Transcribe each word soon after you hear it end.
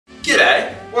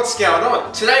G'day, what's going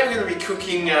on? Today we're going to be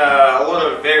cooking a lot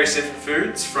of various different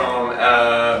foods from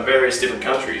various different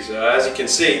countries. As you can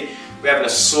see, we have an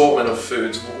assortment of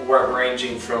foods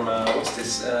ranging from, what's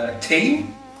this, tea,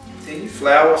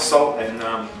 flour, salt, and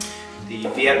the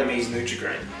Vietnamese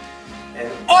Nutri-Grain.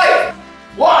 And oi!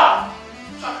 What?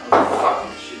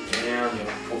 Fucking shit down, you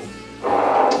poof.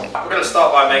 We're going to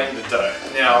start by making the dough.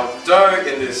 Now, dough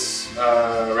in this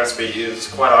recipe is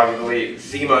quite arguably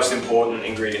the most important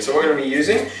ingredient. So what we're going to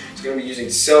be using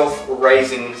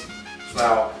self-raising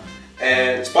flour,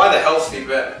 and it's by the healthy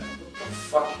bet. What the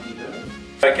fuck are you doing?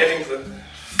 We're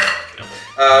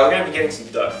going to be getting some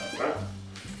dough, right?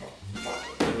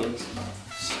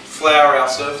 Flour our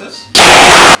surface,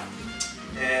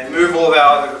 and move all of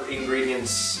our other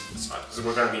ingredients aside, because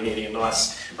we're going to be needing a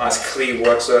nice clear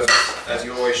work surface, as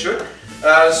you always should.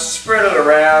 Spread it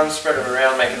around,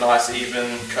 make a nice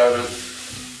even coat of...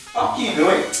 What are you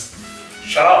doing?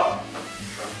 Shut up.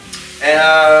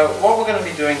 And what we're going to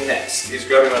be doing next is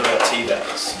grabbing one of our tea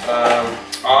bags.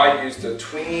 I used the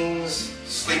Twinings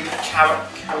Sleep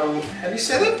Chamomile. Have you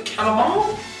said it?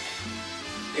 Chamomile?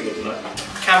 You wouldn't know.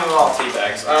 Chamomile tea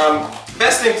bags.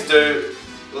 Best thing to do,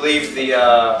 leave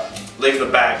the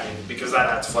bag in, because that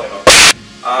adds flavour.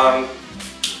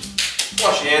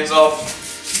 Wash your hands off.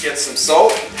 Get some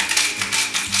salt.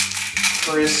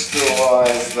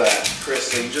 Crystallize that.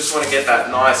 So you just want to get that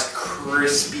nice,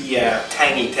 crispy,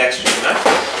 tangy texture, you know?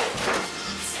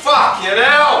 Fuck you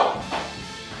now!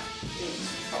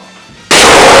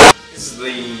 This is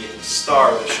the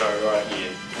star of the show right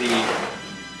here. The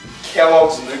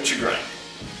Kellogg's Nutri-Grain.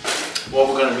 What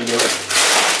we're going to be doing.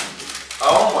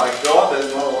 Oh my god,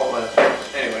 there's not a lot left.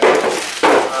 Anyway.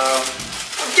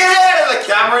 Get out of the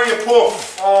camera, you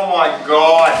poof! Oh my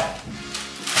god!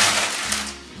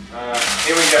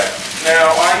 Here we go.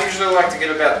 Now, I usually like to get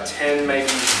about 10,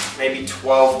 maybe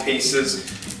 12 pieces.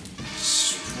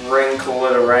 Sprinkle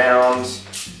it around.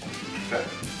 Okay.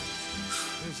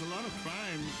 There's a lot of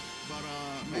crime, but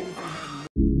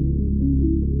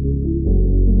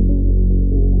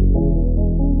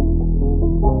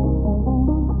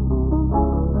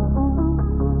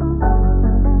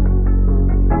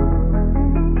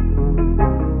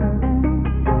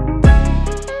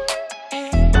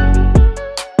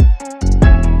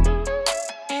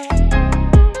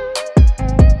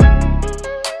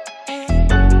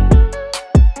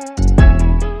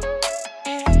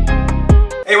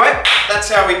Anyway, that's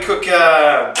how we cook,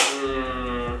 yeah.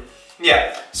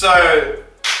 So,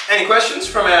 any questions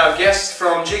from our guest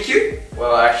from GQ?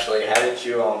 Well, actually, how did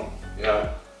you,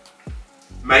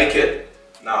 Make it?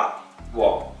 nah.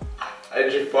 What? How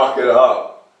did you fuck it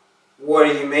up? What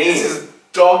do you mean? This is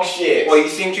dog shit. Well, you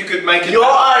think you could make it? You're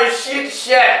a shit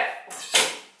chef!